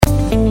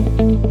Welcome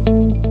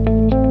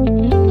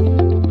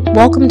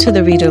to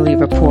the Readerly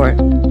Report.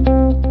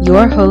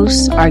 Your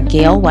hosts are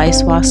Gayle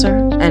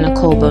Weisswasser and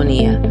Nicole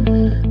Bonilla.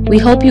 We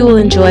hope you will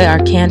enjoy our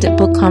candid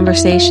book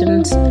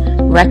conversations,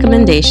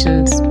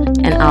 recommendations,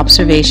 and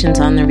observations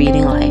on the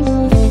reading life.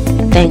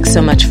 Thanks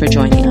so much for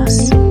joining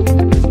us.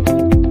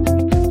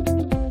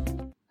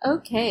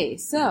 Okay,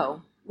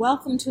 so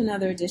welcome to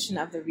another edition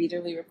of the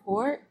Readerly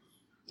Report.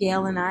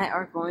 Gayle and I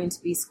are going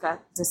to be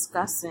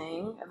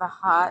discussing the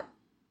hot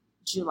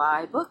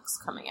July books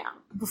coming out.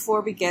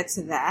 Before we get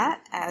to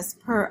that, as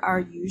per our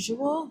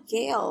usual,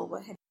 Gayle,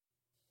 what have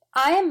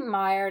I am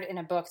mired in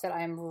a book that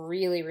I'm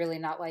really, really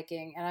not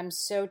liking, and I'm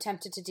so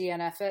tempted to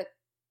DNF it,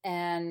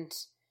 and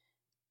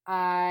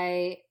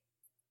I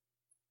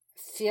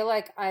feel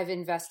like I've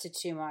invested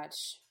too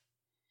much.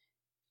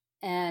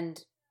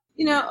 And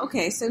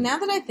okay, so now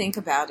that I think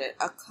about it,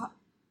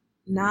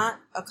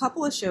 not a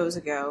couple of shows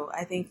ago,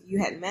 I think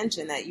you had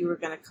mentioned that you were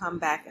going to come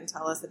back and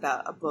tell us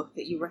about a book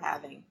that you were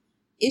having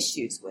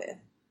issues with.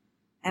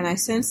 And I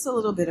sensed a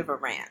little bit of a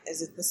rant.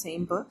 Is it the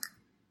same book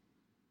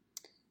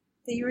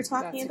that you were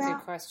talking about? That's a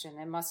good question.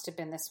 It must have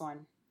been this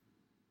one.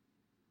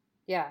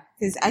 Yeah.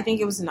 Because I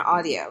think it was an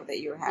audio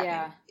that you were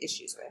having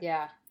issues with.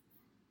 Yeah.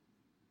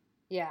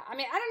 Yeah. I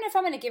mean, I don't know if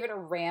I'm going to give it a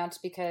rant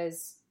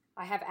because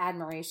I have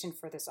admiration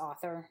for this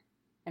author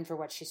and for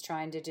what she's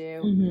trying to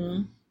do.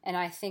 Mm-hmm. And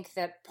I think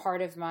that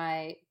part of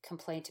my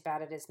complaint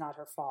about it is not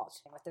her fault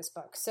with this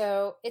book.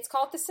 So it's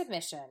called The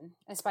Submission.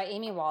 It's by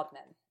Amy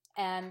Waldman.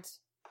 And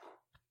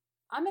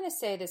I'm going to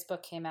say this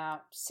book came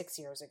out 6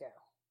 years ago.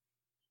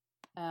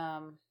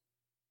 Let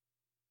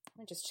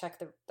me just check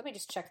the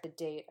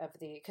date of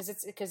because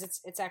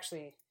it's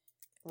actually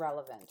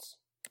relevant.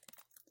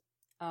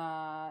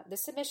 The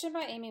Submission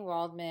by Amy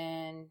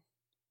Waldman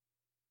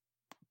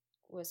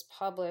was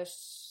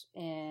published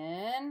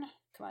in,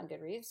 come on,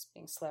 Goodreads,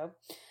 being slow.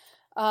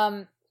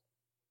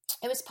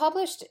 It was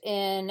published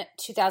in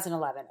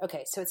 2011.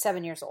 Okay, so it's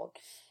 7 years old.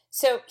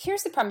 So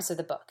here's the premise of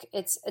the book.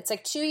 It's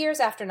like 2 years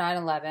after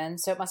 9/11,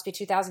 so it must be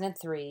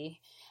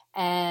 2003,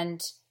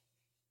 and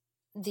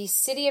the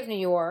city of New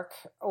York,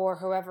 or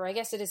whoever, I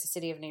guess it is the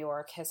city of New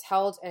York, has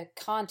held a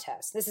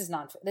contest. This is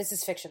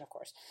fiction, of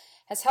course.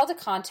 Has held a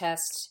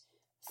contest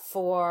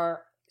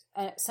for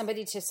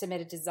somebody to submit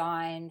a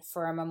design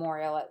for a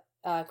memorial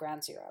at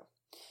Ground Zero,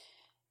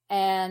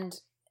 and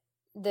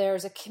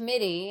there's a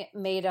committee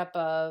made up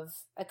of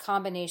a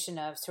combination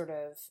of sort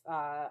of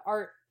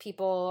art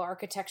people,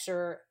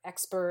 architecture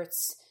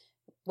experts,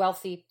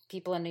 wealthy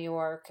people in New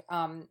York.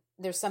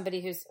 There's somebody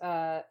who's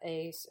a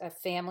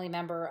family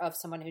member of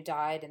someone who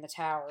died in the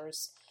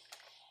towers.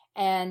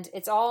 And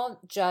it's all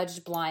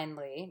judged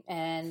blindly.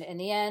 And in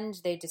the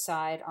end, they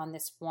decide on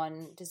this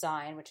one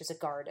design, which is a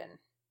garden,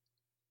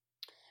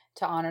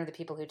 to honor the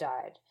people who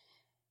died.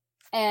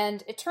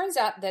 And it turns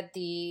out that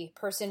the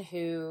person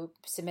who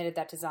submitted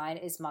that design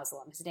is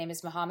Muslim. His name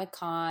is Muhammad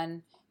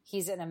Khan.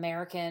 He's an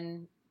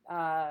American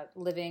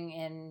living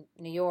in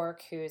New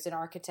York who is an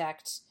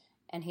architect,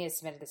 and he has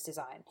submitted this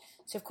design.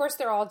 So, of course,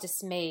 they're all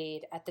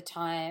dismayed at the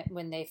time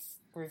when they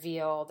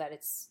reveal that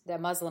it's the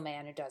Muslim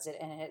man who does it,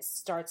 and it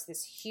starts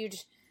this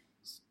huge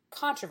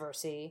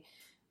controversy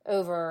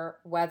over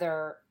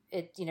whether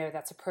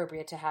that's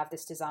appropriate to have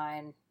this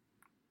design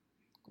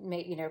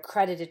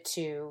credited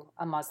to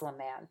a Muslim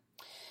man.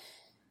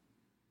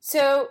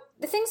 So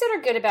the things that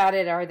are good about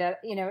it are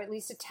that, at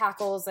least it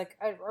tackles like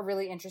a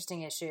really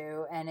interesting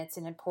issue, and it's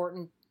an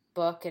important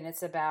book, and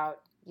it's about,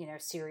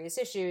 serious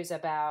issues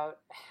about,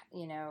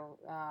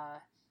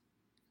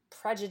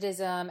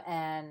 prejudice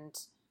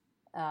and,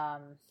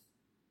 or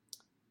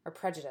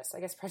prejudice.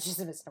 I guess prejudice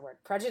isn't a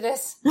word.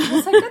 Prejudice.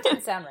 It's like, that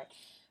didn't sound right.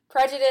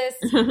 Prejudice.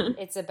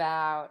 It's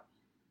about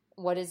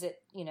what is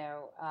it,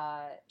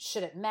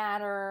 should it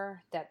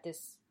matter that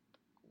this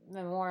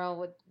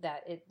memorial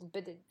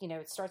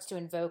it starts to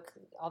invoke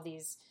all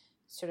these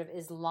sort of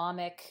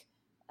Islamic,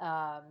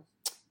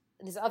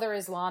 these other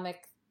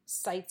Islamic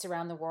sites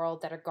around the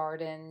world that are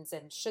gardens,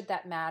 and should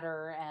that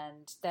matter?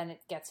 And then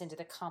it gets into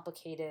the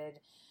complicated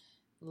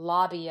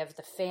lobby of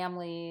the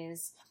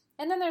families.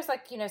 And then there's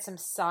some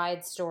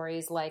side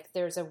stories, like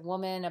there's a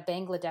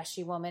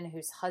Bangladeshi woman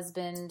whose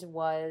husband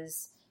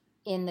was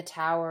in the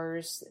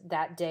towers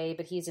that day,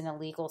 but he was an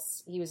illegal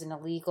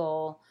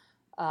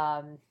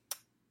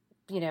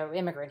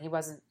immigrant. He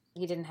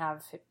didn't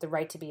have the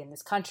right to be in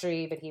this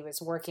country, but he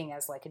was working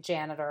as like a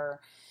janitor.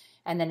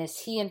 And then is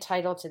he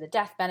entitled to the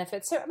death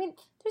benefit? So, I mean,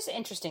 there's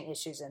interesting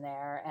issues in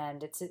there,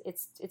 and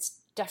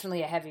it's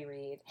definitely a heavy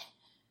read.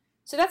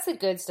 So that's the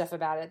good stuff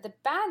about it. The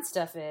bad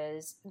stuff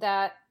is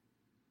that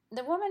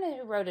the woman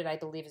who wrote it, I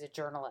believe, is a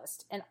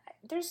journalist, and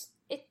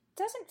it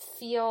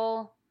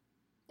feels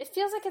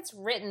like it's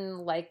written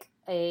like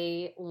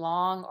a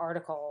long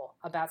article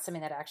about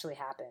something that actually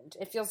happened.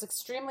 It feels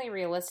extremely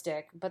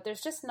realistic, but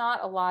there's just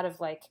not a lot of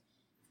like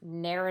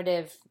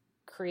narrative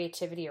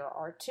creativity or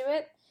art to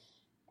it.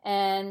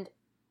 And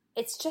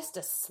it's just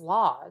a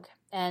slog.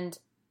 And,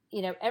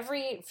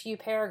 every few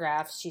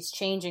paragraphs she's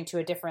changing to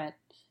a different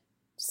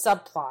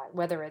subplot,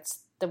 whether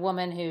it's the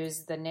woman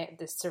who's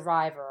the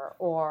survivor,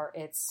 or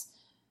it's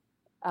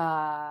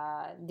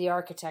the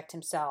architect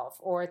himself,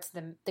 or it's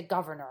the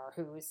governor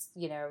who's,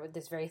 you know,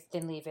 this very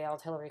thinly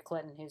veiled Hillary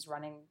Clinton who's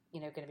running, you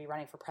know, going to be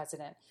running for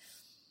president.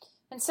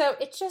 And so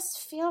it just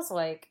feels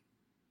like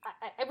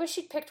I wish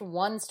she'd picked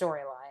one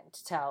storyline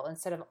to tell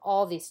instead of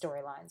all these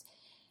storylines.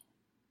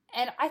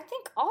 And I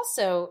think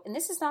also, and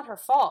this is not her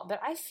fault, but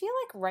I feel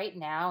like right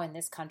now in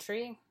this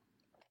country,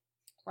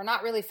 we're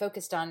not really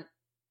focused on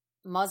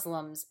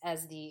Muslims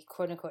as the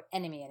quote unquote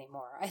enemy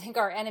anymore. I think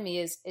our enemy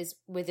is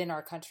within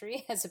our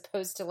country, as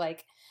opposed to,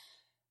 like,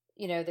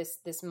 you know,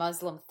 this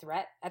Muslim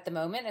threat at the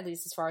moment, at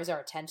least as far as our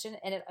attention.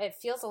 And it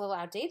feels a little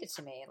outdated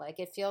to me. Like,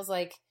 it feels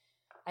like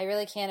I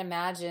really can't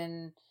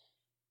imagine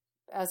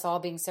us all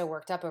being so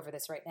worked up over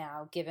this right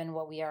now, given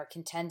what we are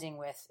contending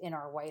with in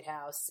our White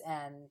House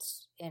and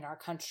in our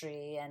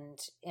country and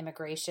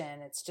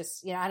immigration. It's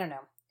just, you know, I don't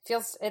know.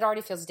 It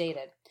already feels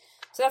dated.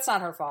 So that's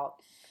not her fault.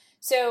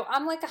 So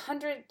I'm like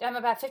I'm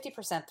about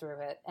 50% through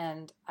it.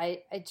 And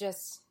I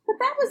just... But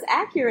that was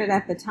accurate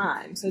at the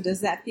time. So does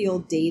that feel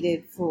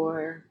dated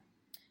for...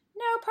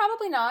 No,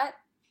 probably not.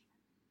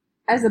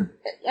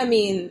 I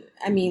mean,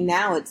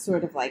 now it's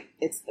sort of like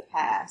it's the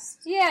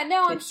past. Yeah,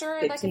 no, I'm sure,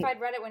 like, if I'd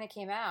read it when it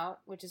came out,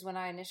 which is when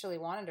I initially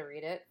wanted to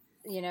read it,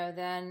 you know,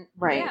 then,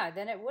 right. Yeah,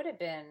 then it would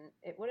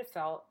have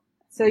felt...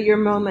 So your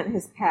moment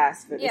has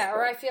passed for this book.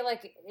 Or I feel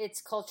like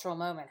its cultural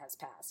moment has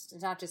passed.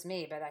 It's not just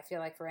me, but I feel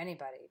like for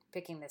anybody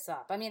picking this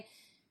up. I mean,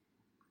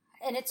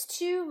 and it's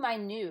too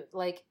minute.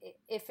 Like,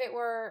 if it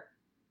were...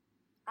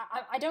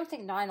 I don't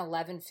think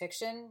 9/11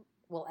 fiction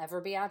will ever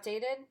be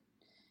outdated.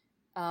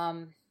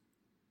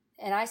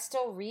 And I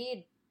still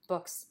read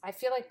books. I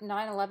feel like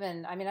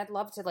 9/11, I mean, I'd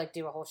love to, like,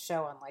 do a whole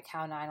show on, like,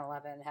 how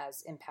 9/11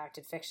 has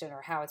impacted fiction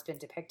or how it's been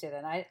depicted.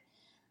 And I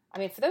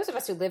mean, for those of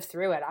us who lived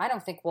through it, I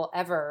don't think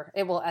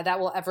that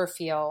will ever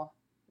feel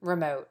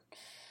remote.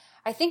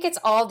 I think it's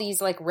all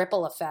these, like,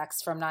 ripple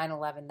effects from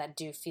 9/11 that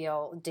do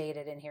feel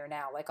dated in here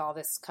now. Like, all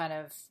this kind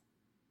of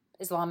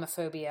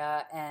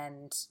Islamophobia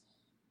and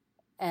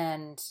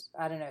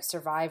I don't know,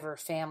 survivor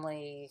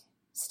family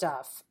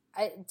stuff.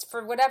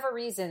 For whatever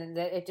reason,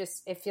 that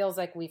it feels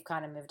like we've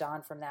kind of moved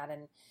on from that,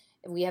 and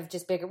we have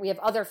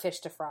other fish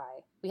to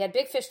fry. We had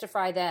big fish to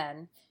fry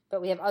then,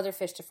 but we have other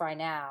fish to fry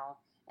now,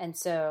 and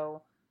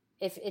so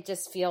if it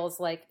just feels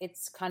like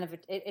it's kind of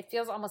it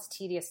feels almost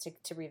tedious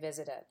to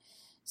revisit it.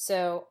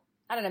 So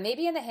I don't know.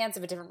 Maybe in the hands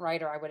of a different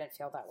writer, I wouldn't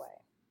feel that way.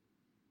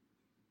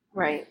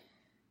 Right.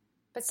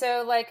 But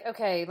so, like,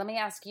 okay, let me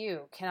ask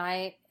you: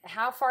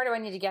 how far do I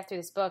need to get through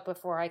this book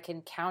before I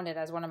can count it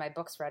as one of my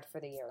books read for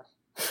the year?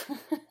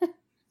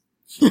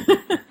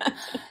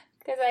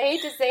 Because I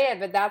hate to say it,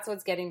 but that's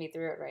what's getting me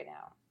through it right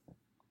now.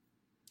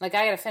 Like,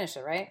 I got to finish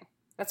it, right?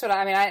 That's what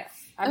I mean.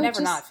 I've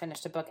never not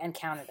finished a book and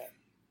counted it.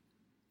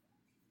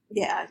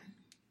 Yeah.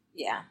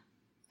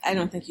 I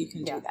don't think you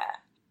can do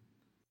that.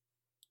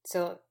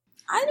 So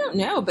I don't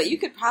know, but you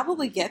could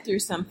probably get through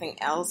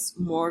something else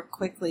more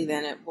quickly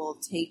than it will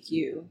take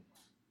you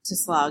to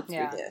slog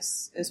through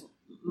this. Is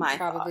my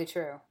probably thought.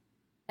 True.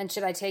 And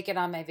should I take it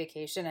on my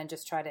vacation and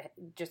just try to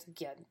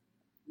get?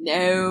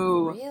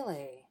 No.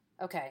 Really?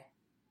 Okay.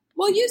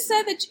 Well, you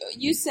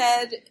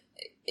said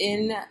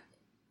in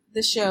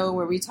the show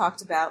where we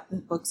talked about the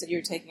books that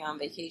you're taking on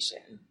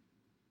vacation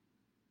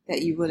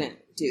that you wouldn't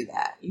do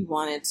that. You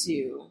wanted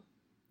to.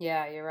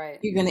 Yeah, you're right.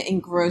 You're going to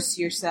engross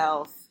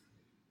yourself,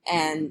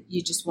 and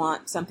you just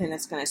want something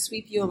that's going to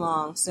sweep you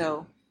along.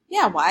 So,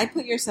 yeah, why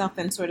put yourself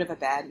in sort of a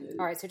bad mood?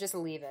 All right, so just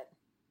leave it.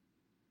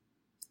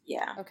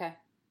 Yeah. Okay.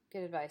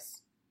 Good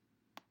advice.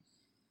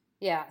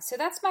 Yeah, so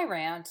that's my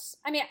rant.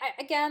 I mean,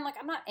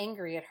 I'm not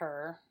angry at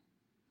her.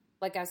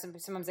 Like,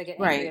 sometimes I get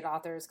angry at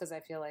authors because I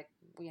feel like,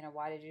 you know,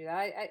 why did you do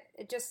that?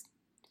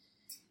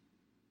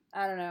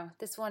 I don't know.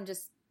 This one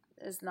just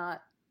it's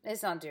not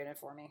doing it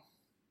for me.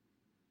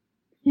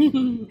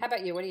 How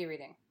about you? What are you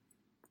reading?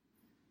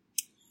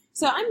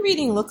 So I'm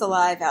reading Look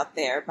Alive Out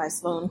There by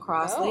Sloane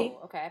Crosley.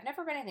 Oh, okay. I've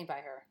never read anything by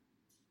her.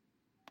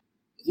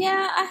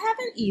 Yeah, I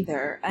haven't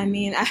either. I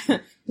mean,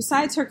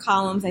 besides her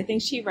columns, I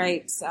think she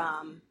writes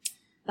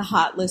the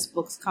Hot List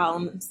Books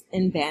columns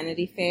in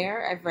Vanity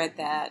Fair. I've read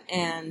that.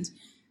 And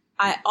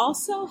I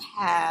also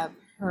have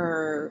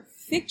her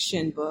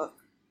fiction book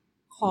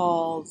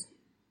called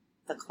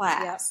The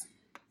Class,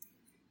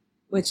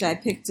 which I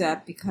picked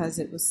up because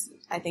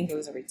I think it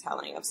was a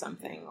retelling of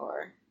something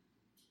or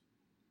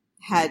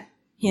had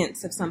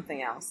hints of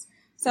something else.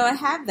 So I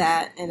have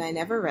that, and I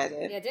never read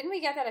it. Yeah, didn't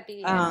we get that at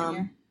BEA one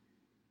year?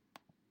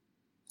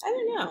 I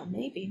don't know,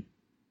 maybe.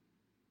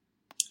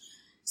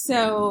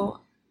 So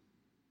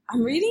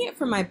I'm reading it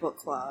for my book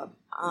club.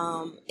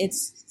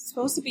 It's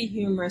supposed to be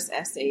humorous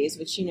essays,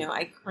 which, you know,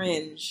 I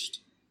cringed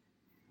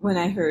when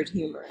I heard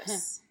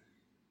humorous.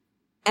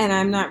 And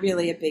I'm not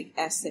really a big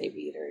essay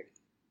reader.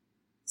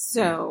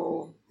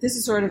 So this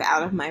is sort of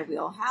out of my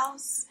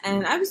wheelhouse.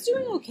 And I was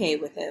doing okay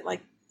with it.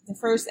 Like, the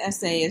first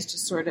essay is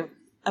just sort of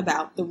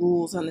about the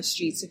rules on the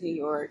streets of New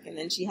York. And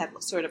then she had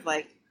sort of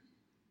like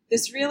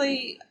this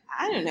really,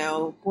 I don't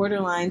know,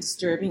 borderline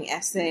disturbing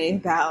essay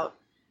about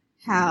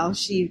how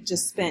she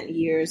just spent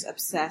years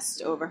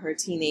obsessed over her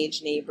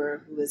teenage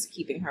neighbor who was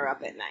keeping her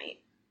up at night.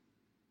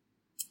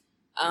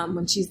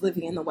 When she's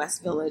living in the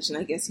West Village, and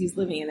I guess he's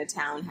living in a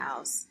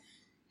townhouse,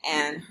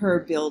 and her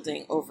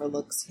building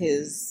overlooks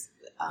his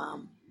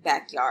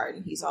backyard,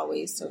 and he's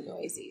always so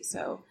noisy.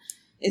 So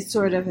it's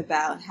sort of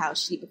about how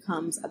she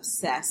becomes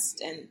obsessed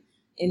and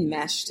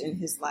enmeshed in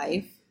his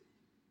life.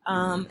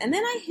 And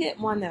then I hit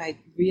one that I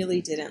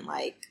really didn't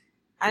like.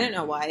 I don't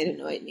know why it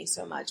annoyed me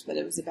so much, but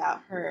it was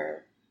about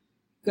her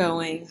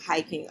going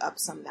hiking up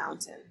some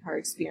mountain, her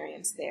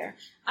experience there.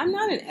 I'm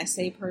not an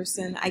essay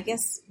person. I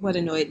guess what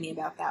annoyed me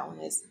about that one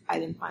is I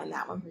didn't find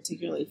that one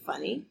particularly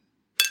funny.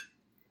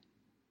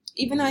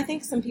 Even though I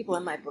think some people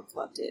in my book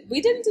loved it.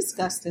 We didn't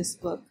discuss this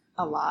book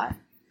a lot,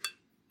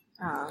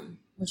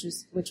 which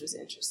was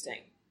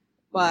interesting.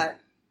 But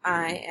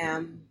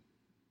I'm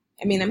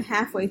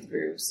halfway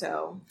through,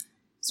 so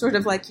sort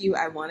of like you,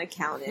 I want to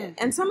count it.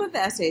 And some of the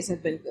essays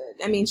have been good.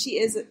 I mean, she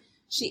is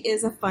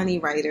a funny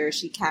writer.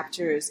 She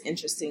captures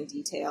interesting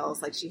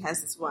details. Like she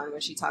has this one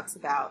where she talks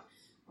about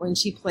when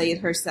she played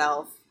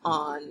herself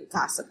on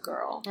Gossip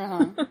Girl,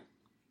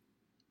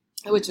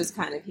 which was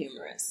kind of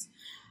humorous.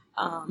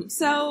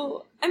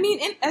 So, I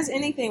mean, as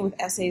anything with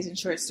essays and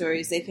short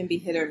stories, they can be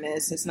hit or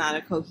miss. It's not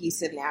a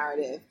cohesive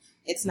narrative.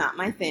 It's not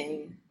my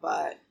thing,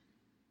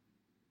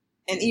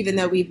 and even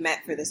though we've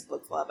met for this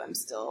book club, I'm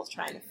still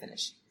trying to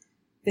finish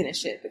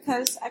it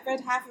because I've read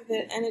half of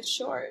it and it's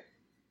short.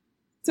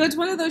 So it's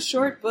one of those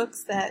short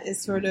books that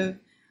is sort of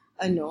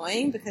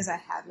annoying because I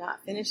have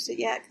not finished it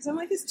yet. Because I'm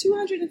like, it's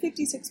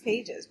 256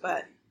 pages,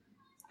 but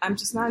I'm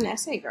just not an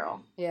essay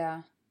girl.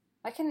 Yeah,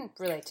 I can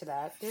relate to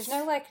that. There's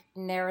no, like,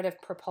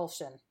 narrative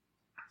propulsion.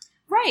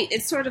 Right.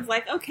 It's sort of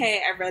like,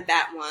 okay, I read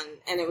that one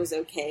and it was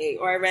okay.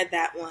 Or I read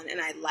that one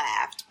and I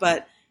laughed.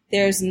 But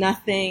there's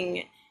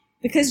nothing,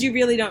 because you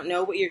really don't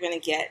know what you're going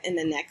to get in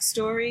the next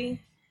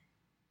story.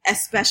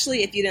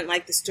 Especially if you didn't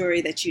like the story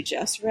that you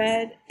just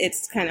read,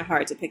 it's kind of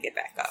hard to pick it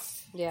back up.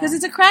 Yeah. Because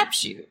it's a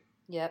crapshoot.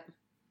 Yep.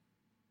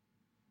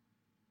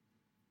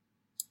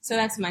 So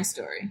that's my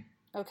story.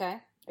 Okay.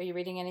 Are you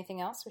reading anything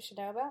else we should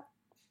know about?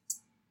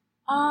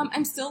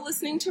 I'm still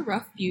listening to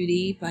Rough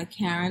Beauty by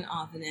Karen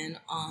Auvinen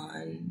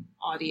on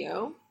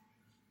audio.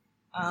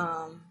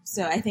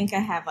 So I think I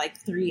have like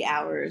 3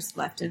 hours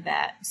left of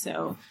that.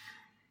 So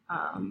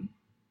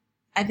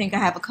I think I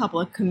have a couple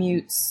of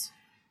commutes.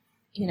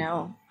 You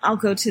know, I'll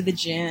go to the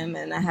gym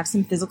and I have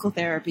some physical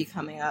therapy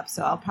coming up,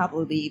 so I'll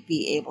probably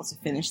be able to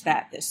finish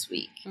that this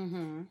week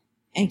and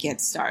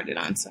get started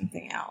on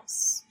something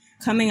else.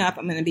 Coming up,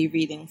 I'm going to be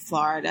reading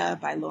Florida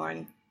by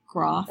Lauren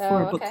Groff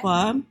for a book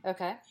club.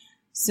 Okay.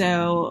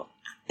 So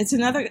it's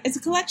a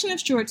collection of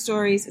short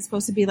stories. It's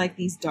supposed to be like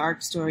these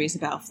dark stories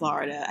about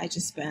Florida. I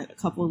just spent a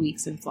couple of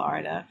weeks in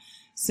Florida.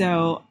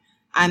 So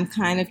I'm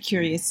kind of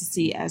curious to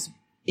see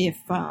if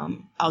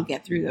I'll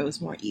get through those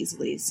more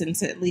easily,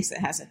 since at least it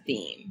has a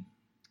theme.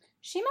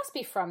 She must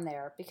be from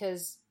there,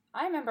 because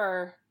I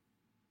remember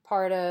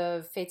part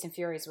of Fates and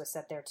Furies was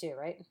set there too,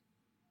 right?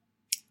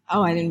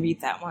 Oh, I didn't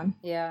read that one.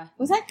 Yeah.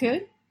 Was that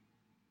good?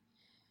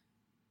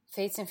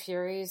 Fates and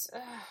Furies?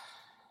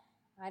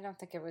 I don't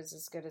think it was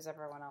as good as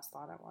everyone else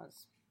thought it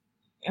was.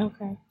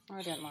 Okay.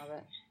 I didn't love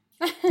it.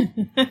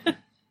 It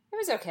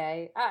was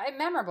okay.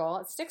 Memorable.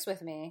 It sticks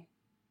with me.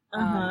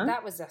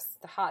 That was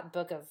the hot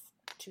book of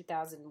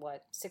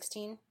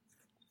 2016?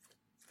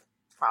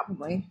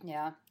 Probably.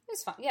 Yeah. It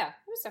was fun. Yeah, it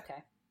was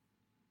okay.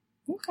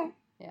 Okay.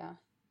 Yeah.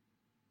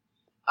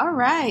 All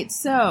right.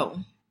 So,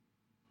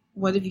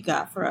 what have you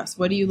got for us?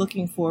 What are you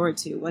looking forward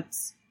to?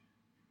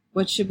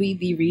 What should we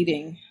be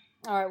reading?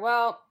 All right.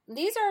 Well,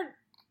 these are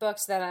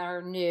books that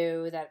are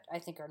new that I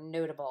think are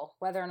notable.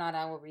 Whether or not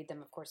I will read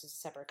them, of course, is a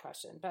separate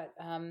question. But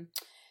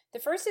the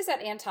first is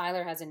that Ann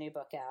Tyler has a new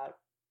book out,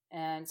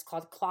 and it's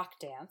called Clock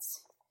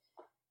Dance.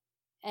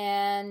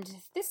 And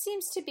this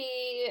seems to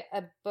be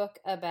a book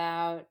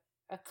about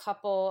a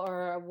couple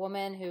or a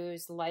woman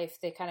whose life,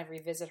 they kind of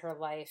revisit her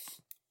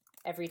life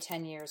every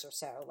 10 years or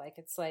so.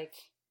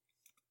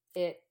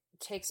 It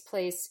takes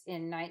place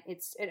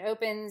it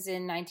opens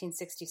in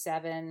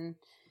 1967,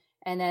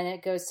 and then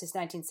it goes to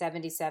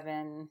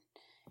 1977,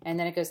 and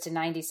then it goes to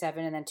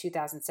 97, and then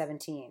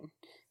 2017.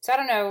 So I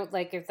don't know,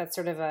 if that's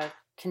sort of a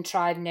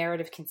contrived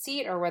narrative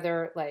conceit or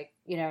whether,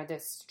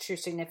 there's true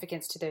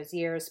significance to those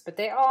years, but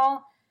they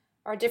all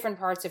are different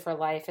parts of her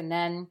life. And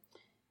then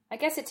I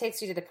guess it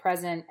takes you to the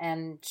present,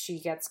 and she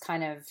gets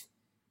kind of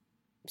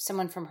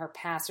someone from her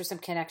past, or some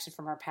connection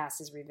from her past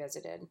is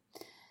revisited.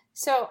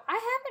 So I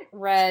haven't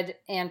read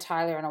Ann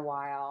Tyler in a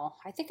while.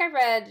 I think I'm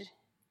trying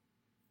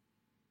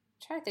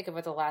to think of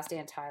what the last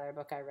Ann Tyler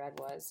book I read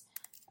was.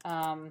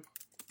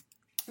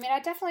 I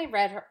definitely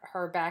read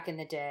her back in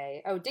the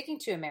day. Oh, Digging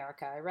to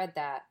America. I read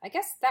that. I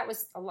guess that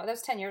was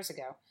 10 years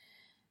ago.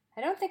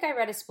 I don't think I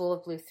read A Spool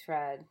of Blue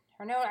Thread.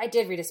 Or no, I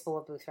did read A Spool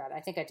of Blue Thread. I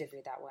think I did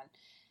read that one.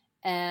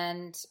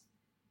 And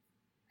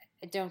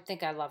I don't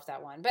think I loved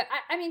that one. But,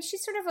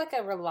 she's sort of like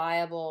a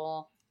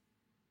reliable,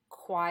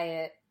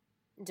 quiet,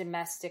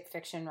 domestic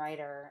fiction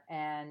writer.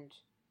 And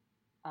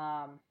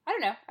I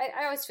don't know.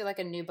 I always feel like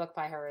a new book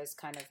by her is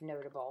kind of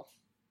notable.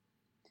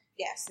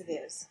 Yes, it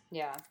is.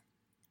 Yeah.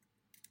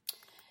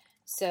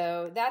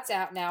 So that's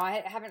out now.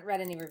 I haven't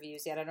read any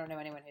reviews yet. I don't know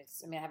anyone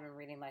who's, I haven't been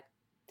reading like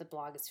the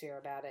blogosphere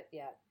about it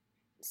yet.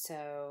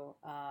 So,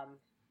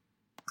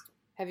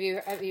 have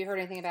you heard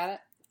anything about it?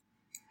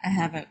 I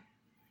haven't.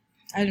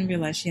 I didn't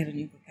realize she had a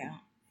new book out.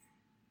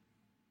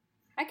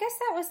 I guess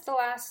that was the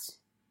last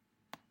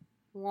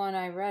one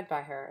I read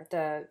by her,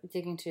 the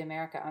Digging to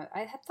America. I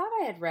had thought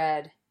I had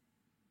read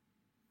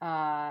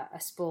A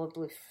Spool of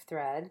Blue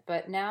Thread,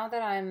 but now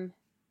that I'm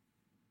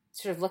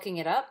sort of looking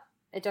it up,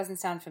 it doesn't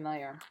sound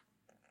familiar.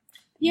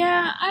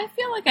 Yeah, I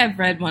feel like I've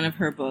read one of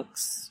her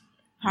books.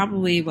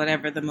 Probably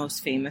whatever the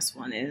most famous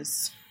one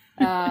is.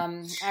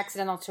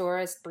 Accidental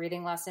Tourist,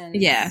 Breathing Lessons.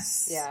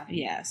 Yes. Yeah.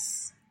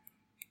 Yes.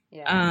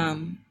 Yeah.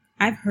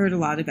 I've heard a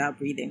lot about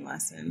breathing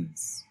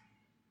lessons,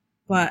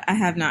 but I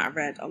have not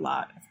read a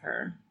lot of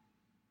her.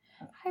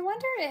 I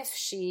wonder if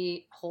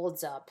she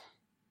holds up.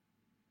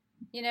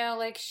 You know,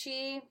 like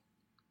she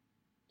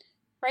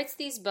writes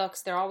these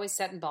books. They're always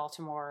set in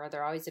Baltimore.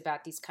 They're always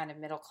about these kind of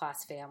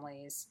middle-class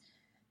families,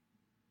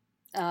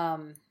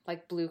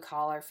 like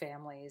blue-collar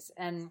families.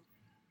 And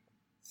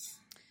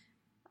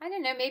I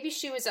don't know, maybe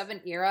she was of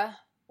an era,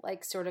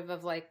 like sort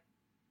of like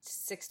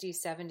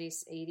 60s,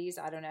 70s, 80s.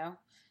 I don't know.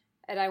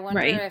 And I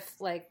wonder if,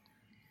 like,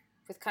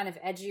 with kind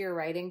of edgier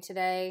writing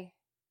today,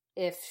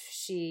 if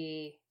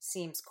she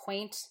seems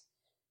quaint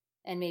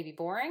and maybe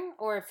boring,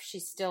 or if she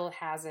still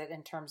has it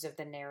in terms of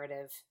the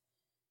narrative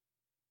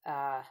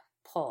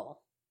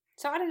pull.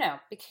 So I don't know.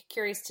 Be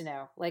curious to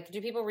know. Like,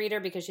 do people read her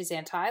because she's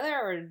Ann Tyler,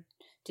 or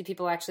do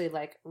people actually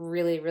like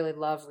really, really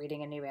love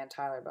reading a new Ann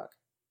Tyler book?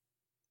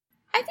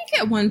 I think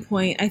at one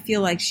point I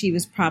feel like she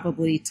was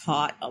probably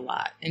taught a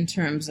lot in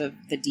terms of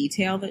the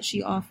detail that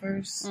she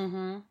offers,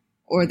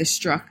 or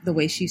the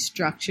way she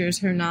structures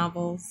her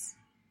novels.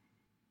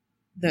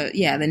 The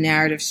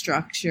narrative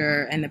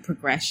structure and the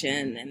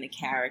progression and the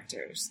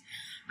characters.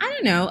 I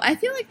don't know. I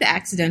feel like The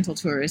Accidental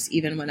Tourist,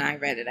 even when I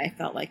read it, I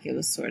felt like it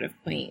was sort of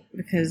quaint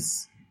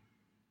because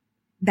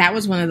that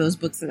was one of those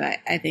books that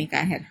I think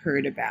I had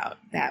heard about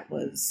that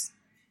was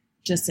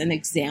just an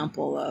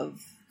example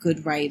of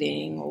good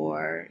writing,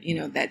 or, you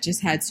know, that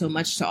just had so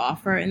much to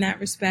offer in that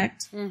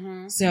respect.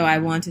 So I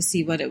want to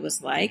see what it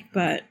was like,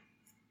 but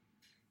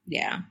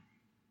yeah.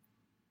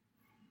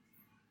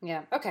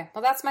 Yeah. Okay.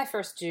 Well, that's my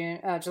first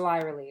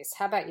July release.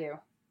 How about you?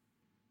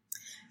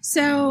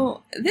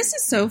 So this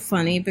is so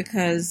funny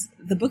because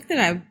the book that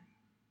I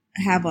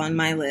have on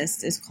my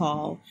list is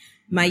called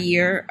My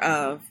Year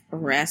of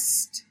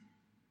Rest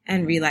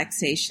and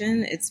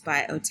Relaxation. It's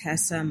by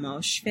Otessa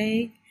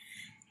Mosfegh.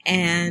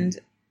 And,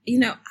 you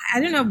know,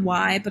 I don't know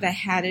why, but I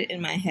had it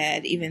in my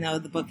head, even though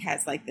the book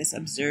has like this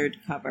absurd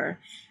cover.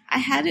 I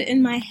had it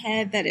in my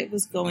head that it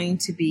was going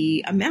to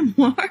be a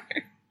memoir.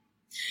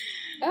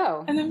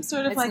 Oh. And I'm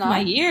sort of like, not? my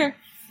year.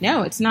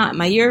 No, it's not.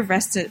 My Year of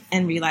Rest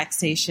and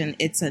Relaxation.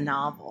 It's a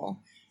novel.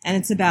 And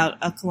it's about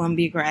a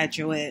Columbia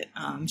graduate.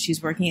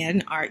 She's working at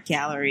an art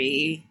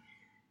gallery.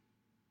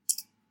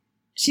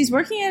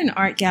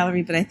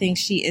 But I think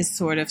she is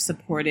sort of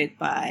supported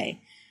by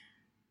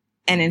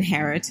an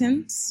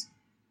inheritance.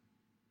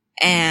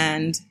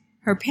 And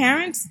her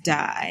parents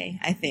die,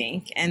 I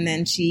think. And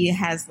then she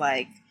has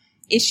like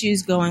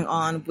issues going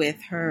on with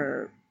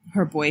her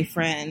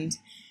boyfriend.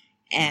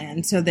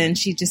 And so then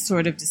she just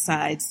sort of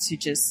decides to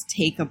just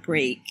take a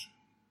break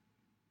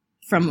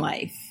from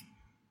life.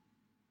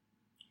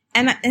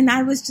 And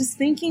I was just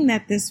thinking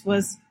that this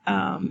was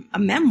a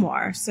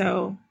memoir.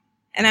 So,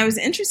 and I was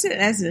interested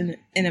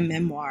in a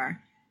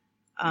memoir.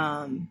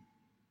 I'm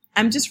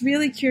just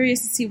really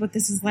curious to see what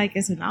this is like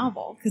as a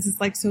novel, because it's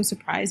like so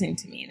surprising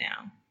to me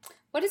now.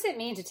 What does it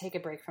mean to take a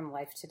break from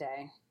life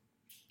today?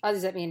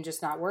 Does it mean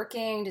just not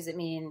working? Does it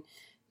mean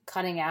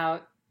cutting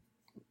out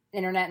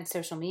internet and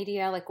social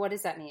media? Like, what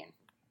does that mean?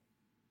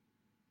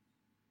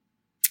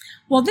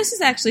 Well, this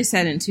is actually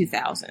set in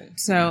 2000.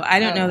 So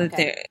I don't know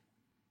that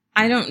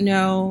I don't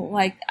know.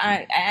 Like,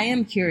 I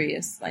am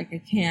curious. Like,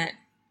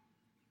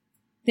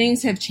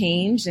 things have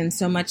changed and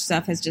so much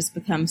stuff has just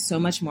become so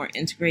much more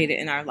integrated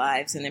in our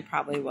lives than it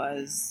probably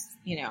was,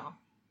 you know,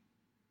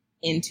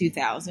 in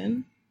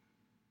 2000.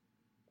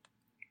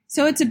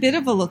 So it's a bit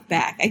of a look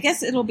back. I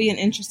guess it'll be an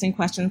interesting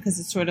question because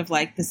it's sort of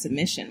like the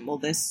submission. Will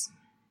this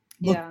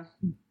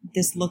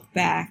look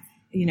back,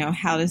 you know,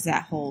 how does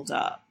that hold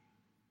up?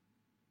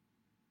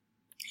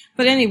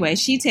 But anyway,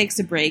 she takes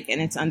a break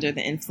and it's under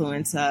the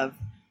influence of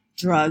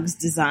drugs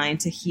designed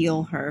to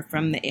heal her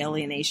from the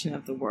alienation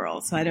of the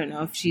world. So I don't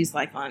know if she's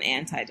like on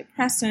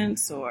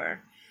antidepressants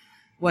or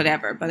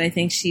whatever, but I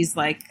think she's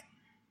like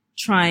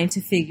trying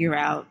to figure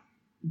out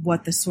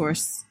what the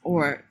source,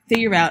 or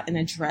figure out and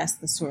address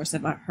the source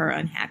of her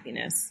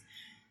unhappiness,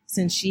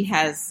 since she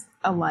has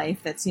a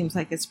life that seems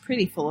like it's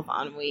pretty full of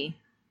ennui.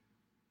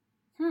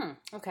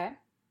 Okay.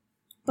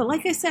 But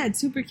like I said,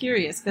 super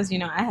curious because, you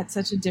know, I had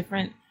such a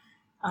different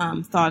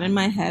thought in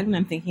my head when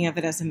I'm thinking of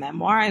it as a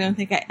memoir. I don't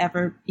think I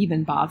ever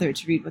even bothered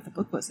to read what the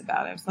book was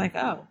about. I was like,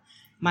 oh,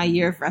 My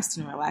Year of Rest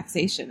and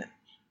Relaxation.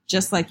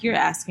 just like you're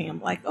asking,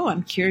 I'm like, oh,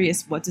 I'm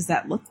curious, what does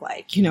that look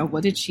like? You know,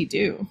 what did she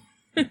do?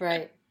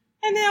 Right.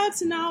 And now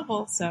it's a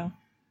novel, so.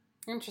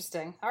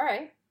 Interesting. All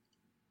right.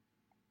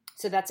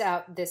 So that's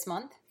out this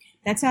month?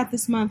 That's out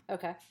this month.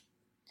 Okay.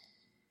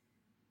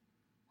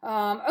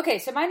 Okay,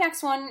 so my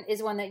next one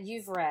is one that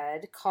you've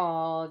read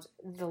called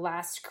The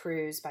Last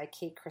Cruise by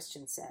Kate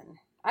Christensen.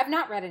 I've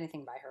not read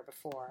anything by her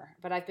before,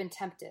 but I've been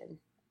tempted.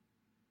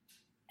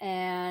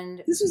 And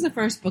this was the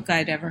first book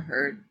I'd ever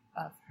heard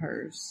of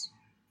hers.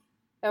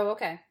 Oh,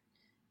 okay.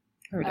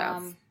 Heard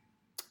of.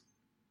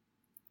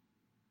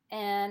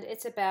 And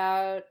it's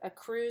about a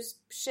cruise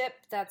ship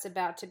that's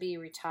about to be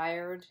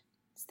retired.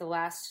 It's the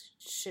last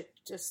ship,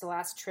 just the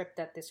last trip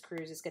that this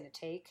cruise is going to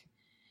take.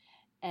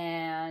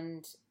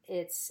 And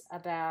it's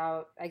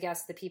about, I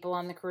guess, the people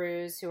on the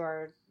cruise who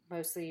are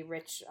mostly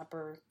rich,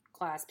 upper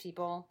class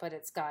people, but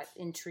it's got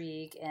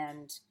intrigue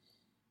and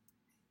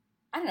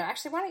I don't know.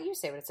 Actually, why don't you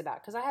say what it's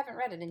about? Because I haven't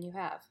read it and you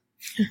have.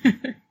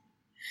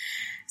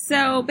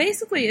 So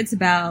basically it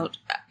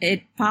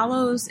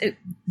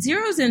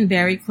zeroes in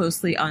very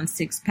closely on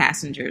 6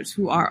 passengers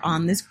who are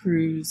on this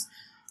cruise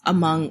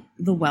among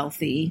the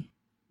wealthy.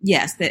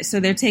 Yes,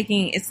 so they're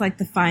taking, it's like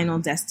the final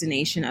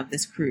destination of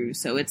this cruise.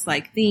 So it's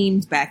like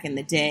themed back in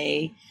the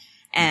day.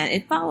 And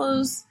it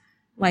follows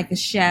like a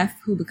chef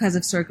who, because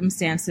of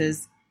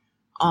circumstances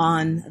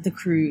on the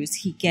cruise,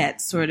 he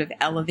gets sort of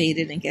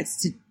elevated and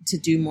gets to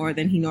do more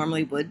than he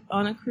normally would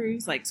on a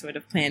cruise, like sort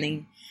of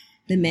planning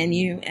the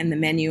menu. And the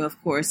menu,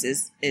 of course,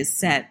 is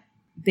set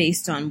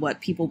based on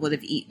what people would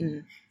have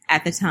eaten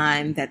at the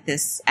time that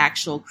this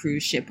actual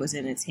cruise ship was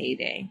in its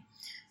heyday.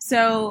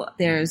 So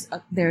there's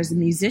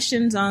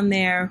musicians on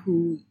there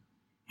who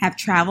have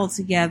traveled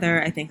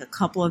together. I think a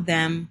couple of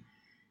them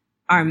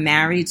are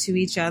married to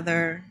each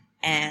other,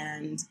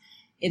 and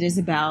it is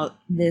about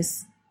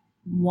this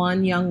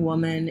one young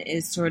woman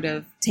is sort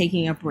of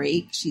taking a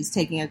break. She's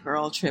taking a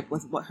girl trip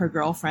with her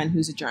girlfriend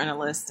who's a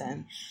journalist,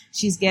 and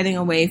she's getting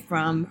away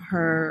from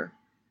her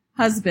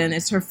husband.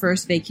 It's her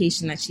first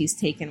vacation that she's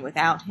taken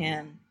without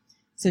him.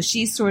 So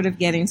she's sort of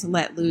getting to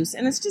let loose.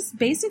 And it's just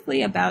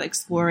basically about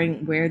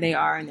exploring where they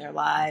are in their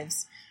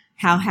lives,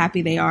 how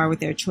happy they are with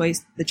their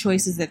the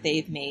choices that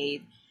they've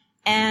made.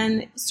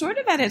 And sort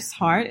of at its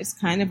heart, it's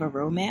kind of a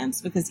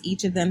romance because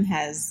each of them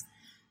has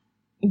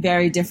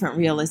very different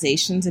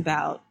realizations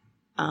about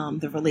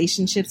the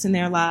relationships in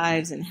their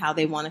lives and how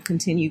they want to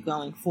continue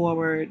going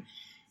forward.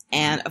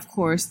 And of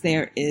course,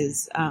 there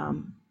is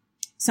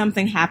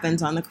something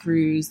happens on the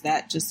cruise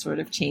that just sort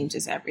of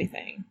changes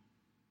everything.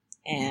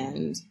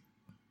 And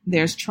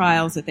there's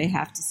trials that they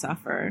have to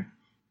suffer.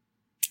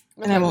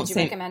 Okay, and I won't would you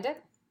say, recommend it?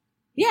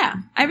 Yeah,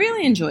 I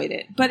really enjoyed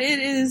it, but it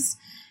is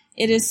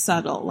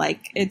subtle.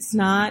 Like it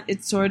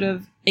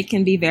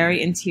can be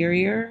very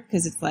interior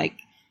because it's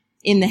like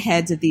in the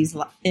heads of these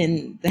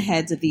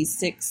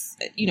 6,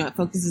 it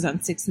focuses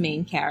on 6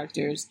 main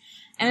characters,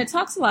 and it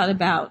talks a lot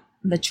about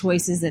the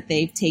choices that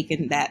they've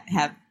taken that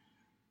have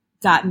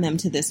gotten them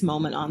to this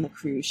moment on the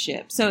cruise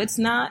ship. So it's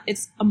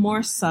a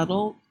more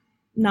subtle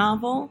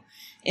novel.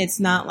 It's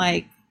not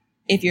like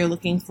if you're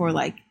looking for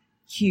like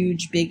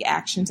huge, big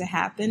action to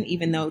happen,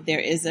 even though there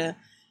is a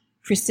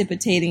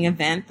precipitating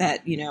event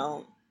that,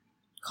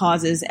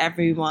 causes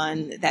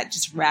everyone, that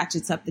just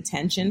ratchets up the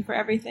tension for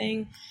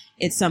everything.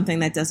 It's something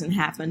that doesn't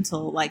happen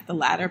till like the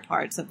latter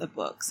parts of the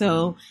book.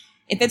 So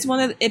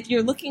if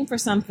you're looking for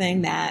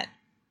something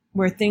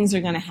where things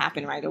are going to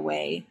happen right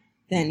away,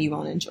 then you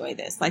won't enjoy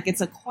this. Like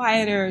it's a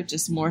quieter,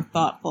 just more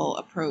thoughtful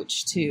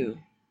approach to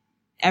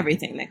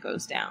everything that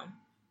goes down.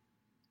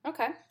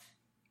 Okay.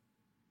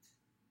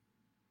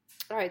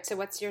 All right. So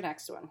what's your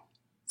next one?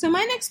 So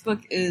my next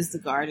book is The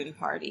Garden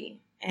Party.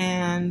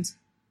 And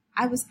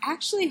I was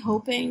actually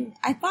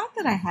I thought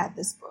that I had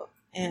this book.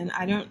 And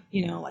I don't,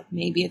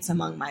 maybe it's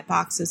among my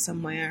boxes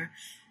somewhere.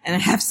 And I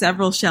have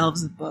several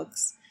shelves of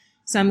books.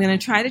 So I'm going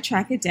to try to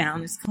track it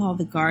down. It's called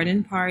The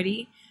Garden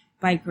Party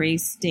by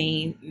Grace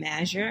Dane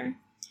Mazur.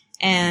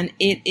 And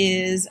it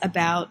is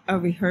about a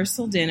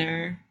rehearsal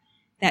dinner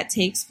that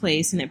takes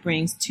place, and it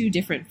brings 2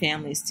 different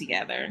families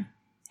together,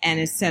 and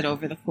is set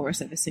over the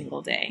course of a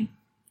single day.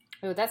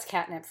 Oh, that's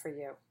catnip for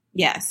you.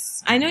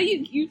 Yes. I know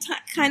you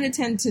kind of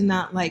tend to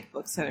not like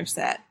books that are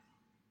set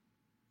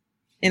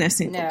in a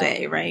single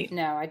day, right?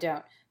 No, I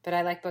don't. But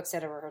I like books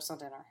at a rehearsal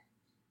dinner.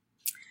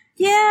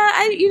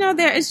 Yeah,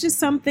 there is just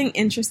something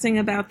interesting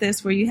about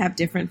this where you have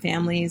different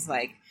families.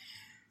 Like,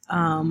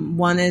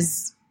 one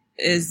is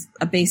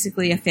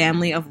basically a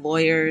family of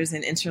lawyers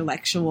and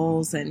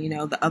intellectuals, and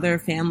the other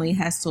family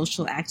has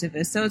social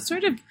activists. So it's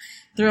sort of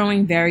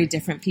throwing very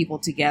different people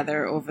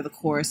together over the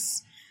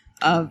course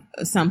of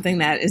something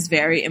that is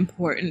very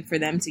important for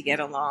them to get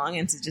along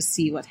and to just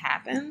see what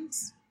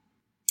happens.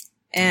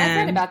 And I've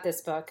read about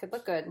this book. It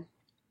looked good.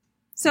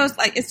 So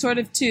it's sort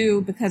of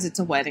too, because it's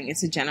a wedding,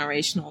 it's a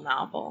generational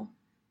novel.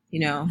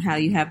 How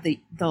you have the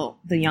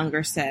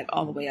younger set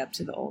all the way up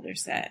to the older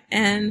set.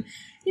 And,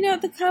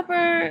 the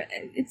cover,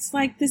 it's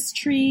like this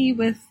tree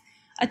with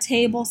a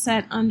table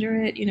set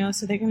under it,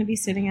 so they're going to be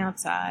sitting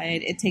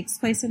outside. It takes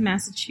place in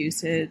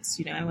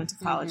Massachusetts. I went to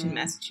college in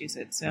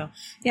Massachusetts. So,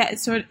 yeah, it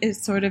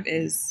sort of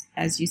is,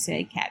 as you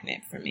say,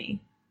 catnip for me.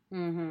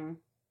 Mm-hmm.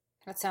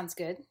 That sounds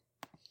good.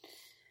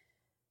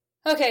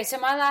 Okay, so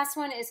my last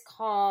one is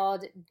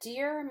called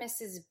Dear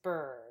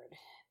Mrs.Bird.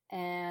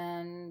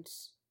 And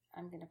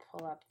I'm going to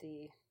pull up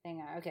the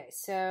thing. Okay,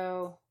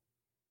 so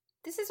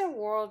this is a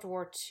World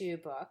War II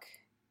book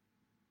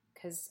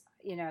because,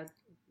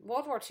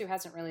 World War II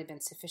hasn't really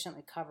been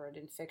sufficiently covered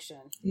in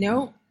fiction.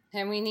 Nope.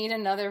 And we need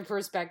another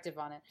perspective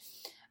on it.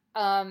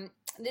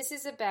 This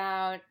is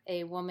about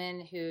a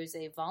woman who's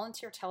a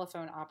volunteer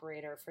telephone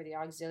operator for the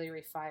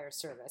Auxiliary Fire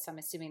Service. I'm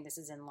assuming this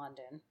is in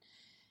London.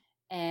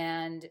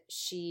 And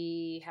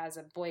she has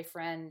a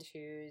boyfriend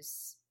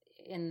who's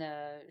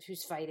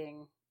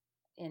fighting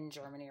in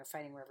Germany or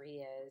fighting wherever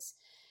he is.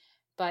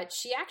 But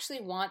she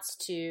actually wants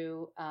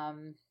to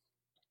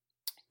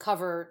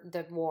cover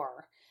the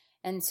war.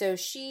 And so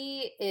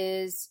she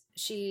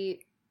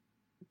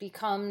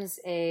becomes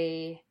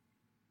a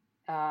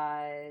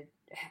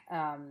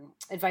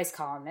advice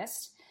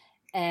columnist,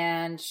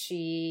 and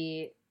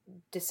she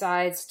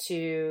decides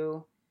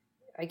to,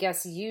 I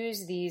guess,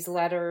 use these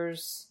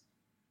letters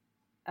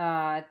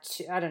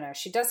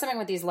she does something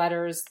with these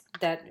letters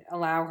that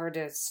allow her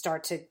to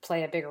start to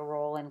play a bigger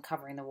role in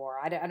covering the war.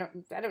 I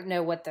don't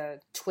know what the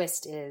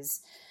twist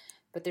is,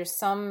 but there's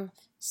some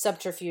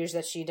subterfuge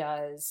that she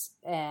does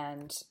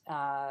and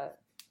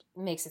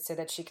makes it so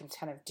that she can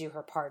kind of do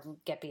her part and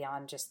get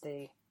beyond just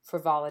the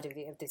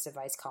frivolity of this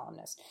advice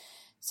columnist.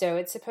 So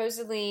it's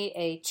supposedly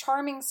a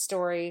charming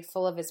story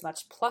full of as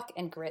much pluck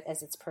and grit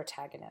as its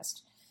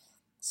protagonist.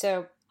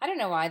 So I don't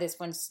know why this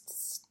one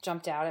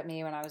jumped out at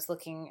me when I was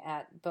looking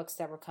at books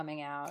that were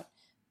coming out,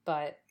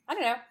 but I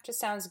don't know, just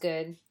sounds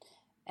good.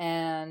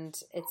 And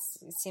it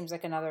seems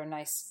like another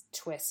nice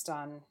twist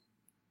on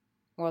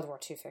World War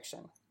II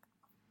fiction.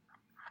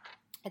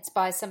 It's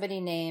by somebody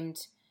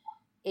named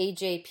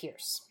AJ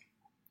Pearce.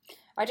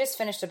 I just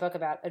finished a book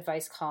about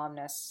advice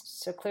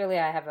columnists, so clearly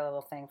I have a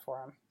little thing for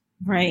him.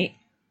 Right.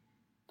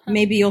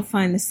 Maybe you'll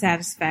find the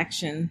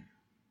satisfaction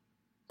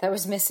that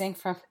was missing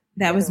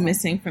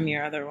from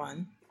your other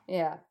one.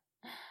 Yeah.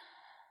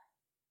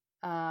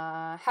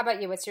 How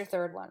about you? What's your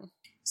third one?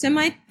 So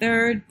my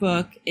third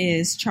book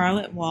is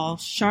Charlotte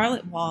Walsh.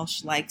 Charlotte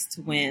Walsh Likes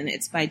to Win.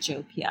 It's by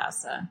Jo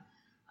Piazza.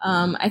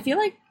 I feel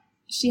like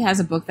she has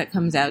a book that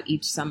comes out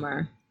each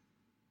summer.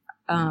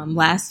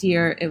 Last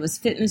year it was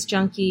Fitness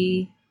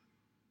Junkie,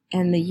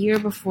 and the year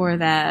before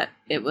that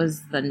it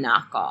was The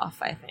Knockoff,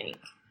 I think.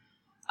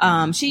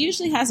 She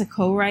usually has a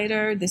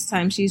co-writer. This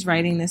time she's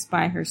writing this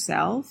by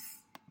herself.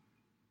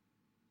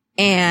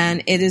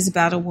 And it is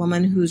about a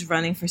woman who's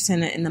running for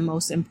Senate in the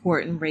most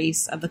important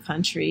race of the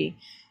country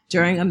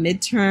during a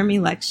midterm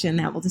election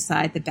that will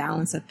decide the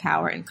balance of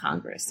power in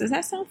Congress. Does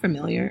that sound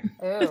familiar?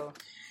 Oh.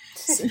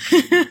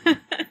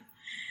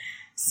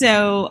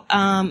 So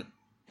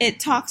it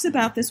talks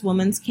about this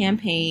woman's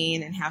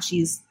campaign and how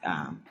she's,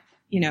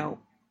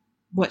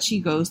 what she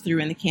goes through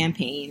in the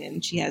campaign.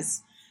 And she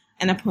has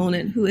an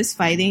opponent who is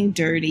fighting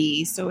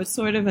dirty. So it's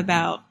sort of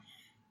about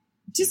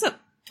just a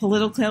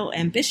political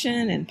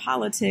ambition and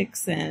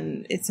politics,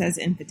 and it says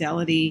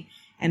infidelity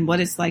and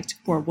what it's like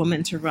for a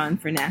woman to run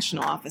for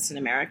national office in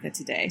America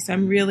today. So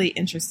I'm really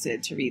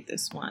interested to read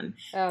this one.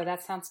 Oh,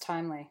 that sounds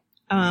timely.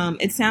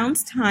 It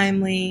sounds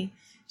timely.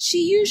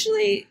 She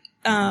usually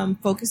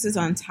focuses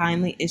on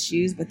timely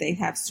issues, but they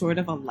have sort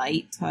of a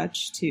light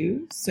touch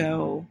too.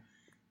 So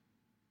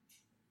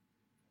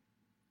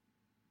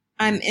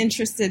I'm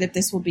interested if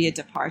this will be a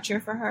departure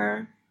for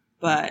her,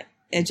 but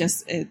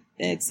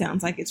it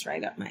sounds like it's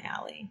right up my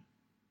alley.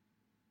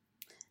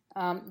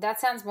 That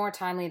sounds more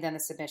timely than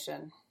a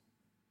submission.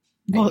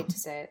 Well, I hate to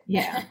say it.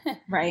 Yeah,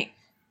 right.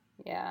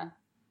 Yeah.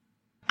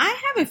 I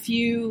have a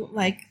few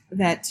like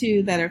that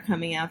too that are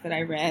coming out that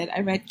I read. I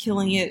read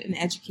Killing It in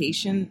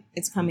Education.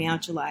 It's coming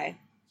out July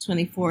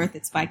 24th.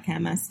 It's by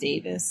Camas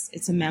Davis.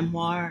 It's a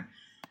memoir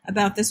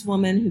about this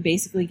woman who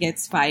basically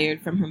gets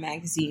fired from her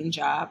magazine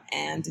job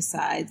and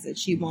decides that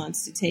she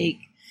wants to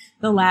take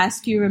the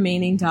last few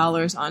remaining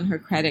dollars on her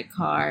credit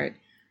card,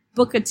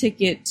 book a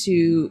ticket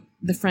to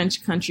the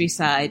French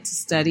countryside to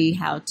study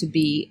how to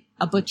be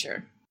a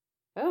butcher.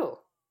 Oh.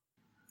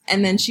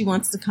 And then she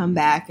wants to come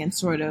back and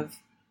sort of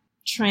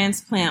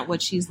transplant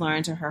what she's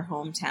learned to her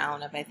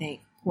hometown of, I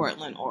think,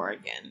 Portland,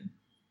 Oregon.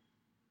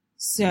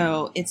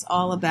 So it's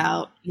all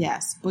about,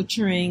 yes,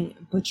 butchering,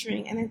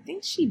 and I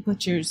think she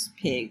butchers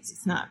pigs.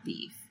 It's not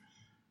beef.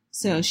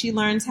 So she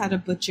learns how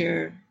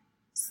to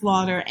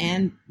slaughter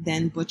and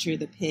then butcher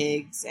the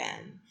pigs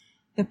and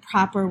the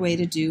proper way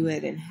to do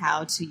it and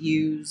how to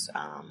use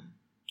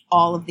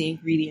all of the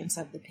ingredients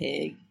of the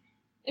pig.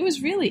 It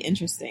was really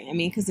interesting. I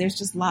mean, because there's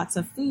just lots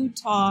of food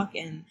talk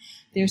and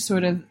there's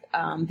sort of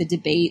the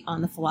debate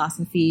on the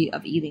philosophy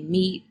of eating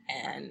meat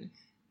and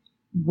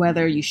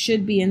whether you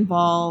should be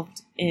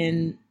involved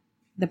in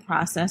the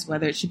process,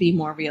 whether it should be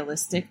more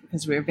realistic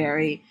because we're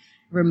very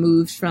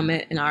removed from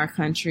it in our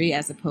country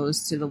as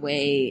opposed to the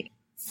way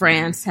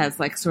France has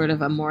like sort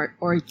of a more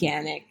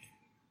organic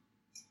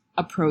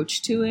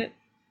approach to it.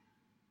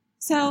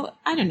 So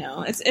I don't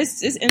know.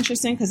 It's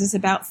interesting because it's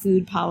about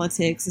food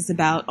politics. It's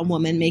about a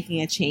woman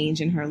making a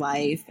change in her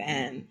life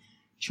and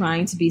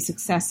trying to be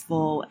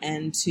successful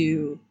and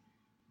to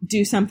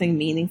do something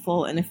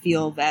meaningful in a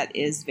field that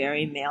is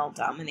very male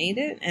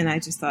dominated. And I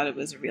just thought it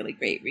was a really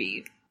great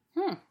read.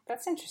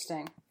 That's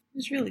interesting. It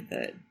was really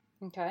good.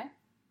 Okay.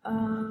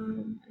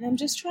 And I'm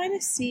just trying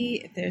to see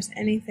if there's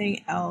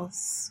anything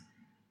else.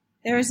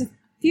 There's a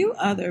few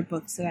other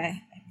books that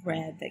I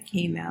read that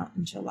came out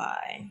in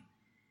July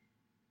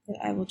that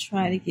I will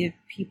try to give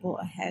people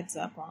a heads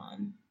up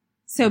on.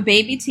 So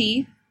Baby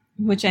Teeth,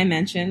 which I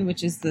mentioned,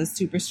 which is the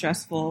super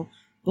stressful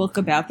book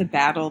about the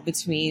battle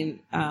between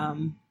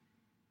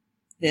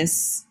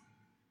this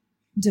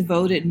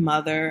devoted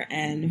mother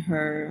and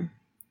her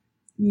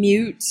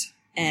mute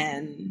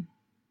and,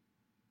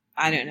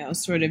 I don't know,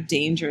 sort of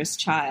dangerous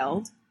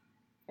child.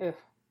 Ugh.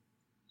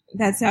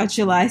 That's out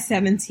July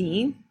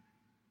 17th.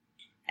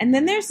 And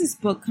then there's this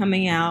book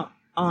coming out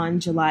on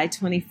July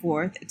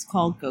 24th. It's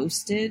called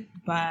Ghosted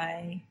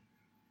by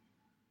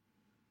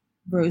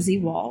Rosie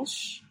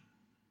Walsh.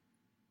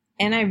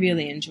 And I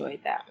really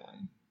enjoyed that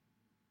one.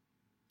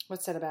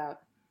 What's that about?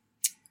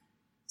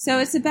 So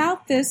it's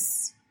about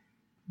this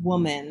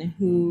woman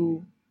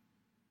who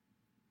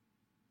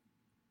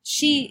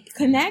she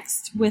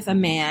connects with a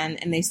man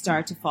and they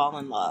start to fall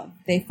in love.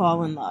 They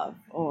fall in love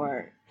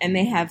and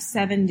they have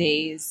 7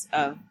 days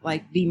of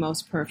like the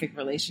most perfect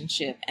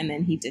relationship, and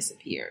then he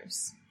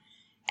disappears.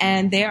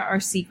 And there are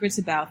secrets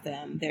about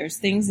them. There's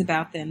things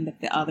about them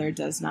that the other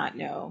does not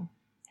know.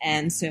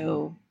 And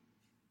so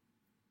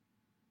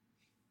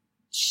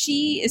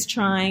she is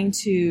trying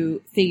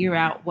to figure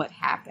out what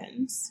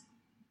happens.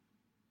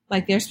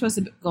 Like they're supposed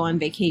to go on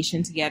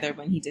vacation together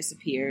when he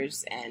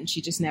disappears, and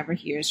she just never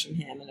hears from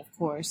him. And of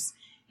course,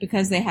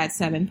 because they had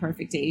 7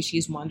 perfect days,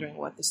 she's wondering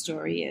what the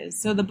story is.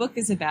 So the book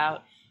is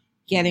about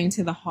getting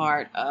to the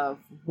heart of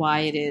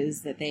why it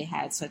is that they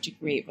had such a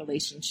great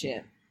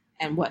relationship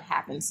and what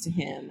happens to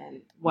him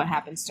and what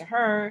happens to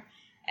her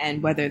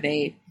and whether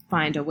they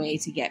find a way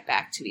to get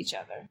back to each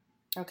other.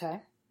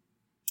 Okay.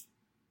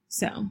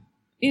 So,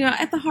 you know,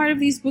 at the heart of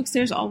these books,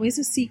 there's always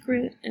a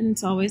secret, and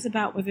it's always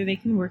about whether they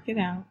can work it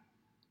out.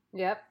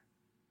 Yep.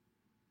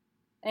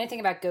 Anything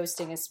about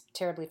ghosting is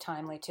terribly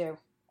timely, too.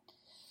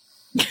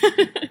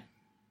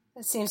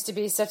 It seems to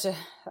be such a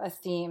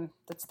theme.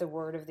 That's the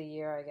word of the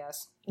year, I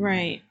guess.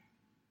 Right.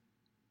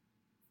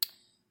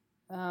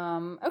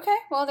 Okay,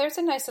 well, there's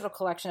a nice little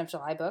collection of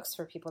July books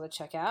for people to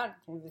check out.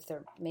 Maybe if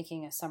they're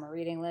making a summer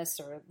reading list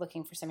or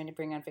looking for something to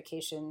bring on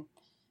vacation,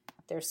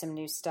 there's some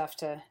new stuff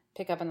to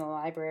pick up in the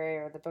library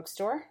or the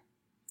bookstore.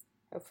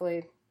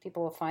 Hopefully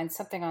people will find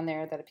something on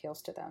there that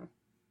appeals to them.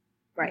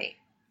 Right.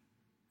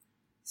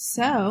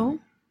 So,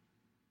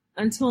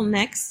 until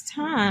next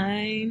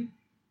time.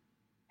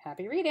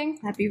 Happy reading.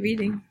 Happy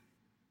reading.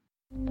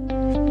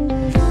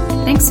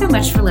 Thanks so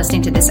much for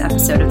listening to this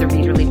episode of the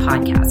Readerly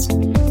podcast.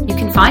 You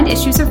can find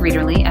issues of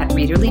Readerly at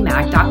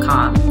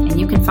readerlymag.com, and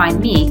you can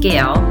find me,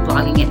 Gayle,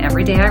 blogging at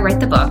Every Day I Write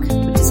the Book,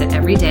 which is at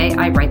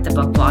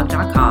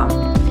everydayIwritethebookblog.com,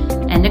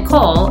 and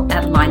Nicole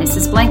at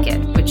Linus's Blanket,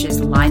 which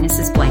is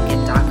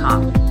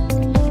linus'sblanket.com.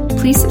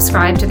 Please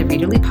subscribe to the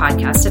Readerly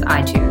podcast at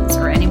iTunes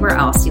or anywhere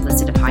else you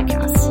listen to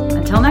podcasts.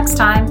 Until next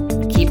time.